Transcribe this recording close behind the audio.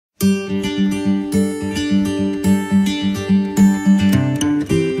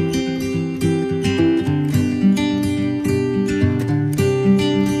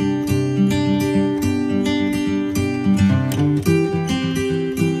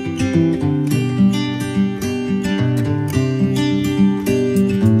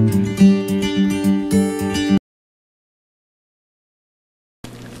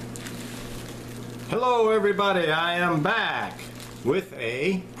everybody, I am back with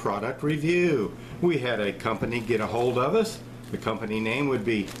a product review. We had a company get a hold of us. The company name would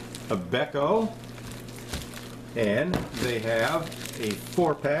be Becko, and they have a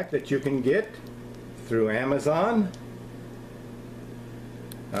 4-pack that you can get through Amazon.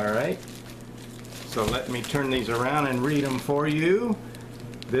 Alright, so let me turn these around and read them for you.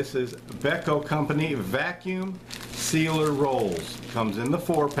 This is Becko Company Vacuum Sealer Rolls. Comes in the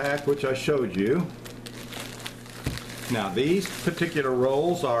 4-pack, which I showed you. Now these particular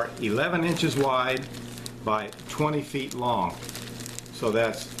rolls are 11 inches wide by 20 feet long. So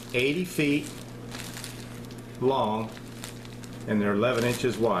that's 80 feet long and they're 11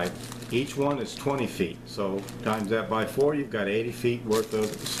 inches wide. Each one is 20 feet. So times that by 4, you've got 80 feet worth of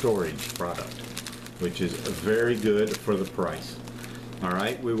storage product, which is very good for the price.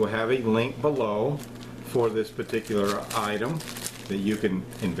 Alright, we will have a link below for this particular item that you can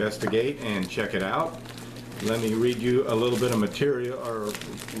investigate and check it out. Let me read you a little bit of material, or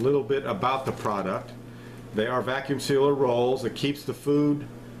a little bit about the product. They are vacuum sealer rolls that keeps the food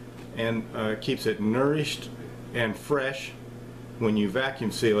and keeps it nourished and fresh when you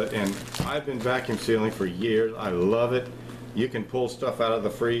vacuum seal it. And I've been vacuum sealing for years. I love it. You can pull stuff out of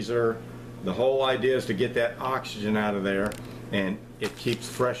the freezer. The whole idea is to get that oxygen out of there, and it keeps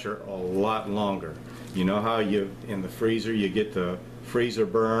fresher a lot longer. You know how in the freezer you get the freezer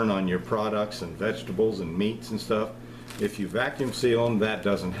burn on your products and vegetables and meats and stuff? If you vacuum seal them, that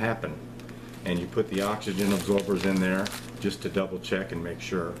doesn't happen. And you put the oxygen absorbers in there just to double check and make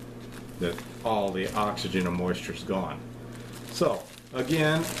sure that all the oxygen and moisture is gone. So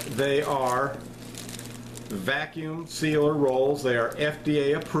again, they are vacuum sealer rolls. They are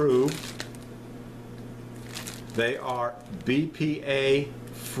FDA approved. They are BPA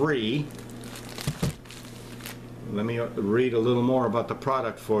free. Let me read a little more about the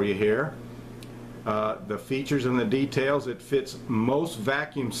product for you here. The features and the details: it fits most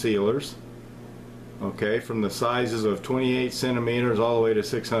vacuum sealers, okay, from the sizes of 28 centimeters all the way to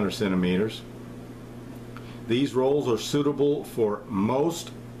 600 centimeters. These rolls are suitable for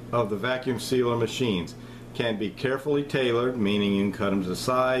most of the vacuum sealer machines. Can be carefully tailored, meaning you can cut them to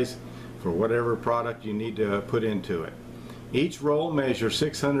size for whatever product you need to put into it. Each roll measures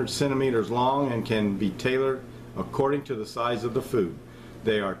 600 centimeters long and can be tailored according to the size of the food.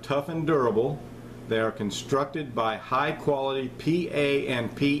 They are tough and durable. They are constructed by high quality PA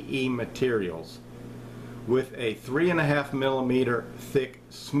and PE materials with a 3.5 millimeter thick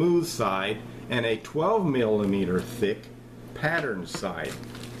smooth side and a 12 millimeter thick patterned side.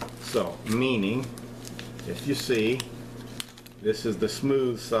 So meaning, if you see, this is the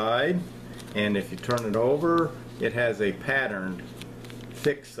smooth side, and if you turn it over, it has a patterned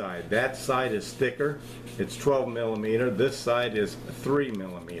thick side. That side is thicker. It's 12 millimeter. This side is 3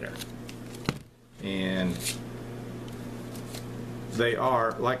 millimeter. And they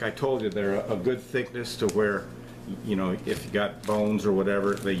are, like I told you, they're a good thickness to where, you know, if you got bones or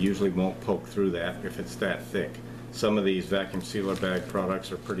whatever, they usually won't poke through that if it's that thick. Some of these vacuum sealer bag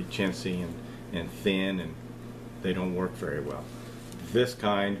products are pretty chintzy and thin, and they don't work very well. This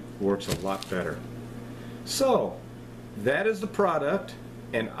kind works a lot better. So that is the product,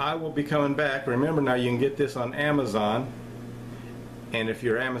 and I will be coming back. Remember, now you can get this on Amazon, and if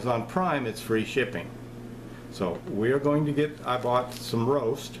you're Amazon Prime, it's free shipping. So we are going to get, I bought some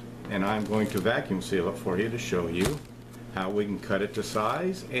roast, and I'm going to vacuum seal it for you to show you how we can cut it to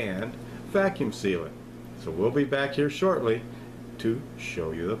size and vacuum seal it. So we'll be back here shortly to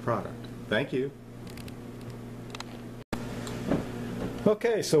show you the product. Thank you.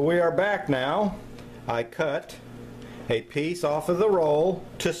 Okay, so we are back now. I cut a piece off of the roll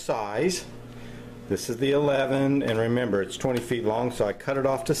to size. This is the 11, and remember, it's 20 feet long, so I cut it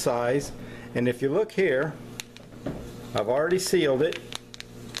off to size. And if you look here, I've already sealed it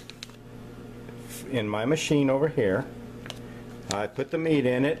in my machine over here. I put the meat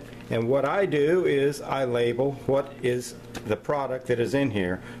in it, and what I do is I label what is the product that is in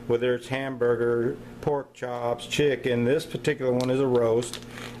here, whether it's hamburger, pork chops, chicken. This particular one is a roast,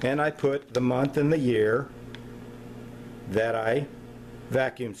 and I put the month and the year that I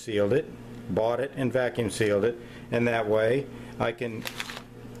vacuum sealed it, bought it and vacuum sealed it, and that way I can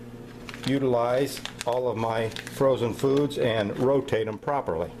utilize all of my frozen foods and rotate them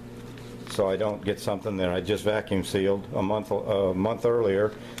properly, so I don't get something that I just vacuum sealed a month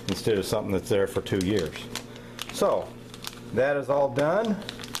earlier instead of something that's there for 2 years. So that is all done.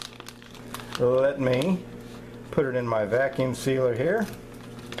 Let me put it in my vacuum sealer here.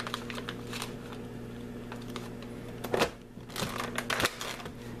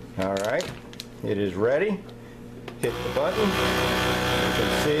 Alright, it is ready. Hit the button. You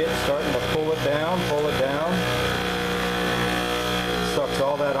can see it starting to pull it down, pull it down. Sucks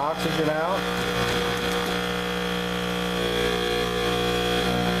all that oxygen out.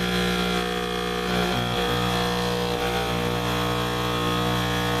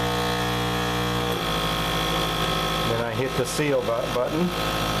 Then I hit the seal button.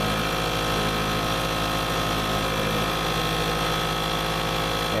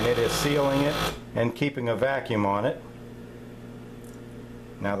 And it is sealing it and keeping a vacuum on it.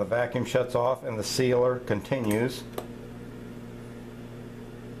 Now the vacuum shuts off and the sealer continues.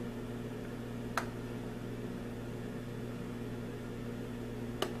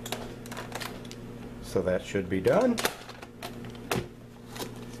 So that should be done.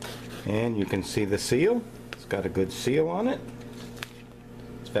 And you can see the seal. It's got a good seal on it.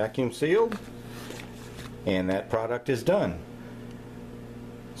 It's vacuum sealed. And that product is done.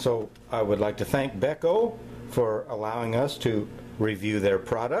 So I would like to thank Becko for allowing us to review their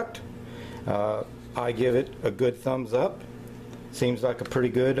product. I give it a good thumbs up. Seems like a pretty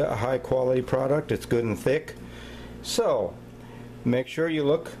good high quality product. It's good and thick. So make sure you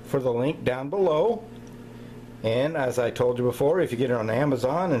look for the link down below. And as I told you before, if you get it on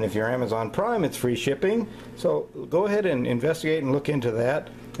Amazon, and if you're Amazon Prime, it's free shipping. So go ahead and investigate and look into that.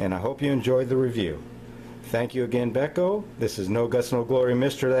 And I hope you enjoyed the review. Thank you again, Becko. This is No Guts, No Glory,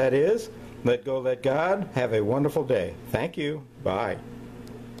 Mr. That Is. Let go, let God. Have a wonderful day. Thank you. Bye.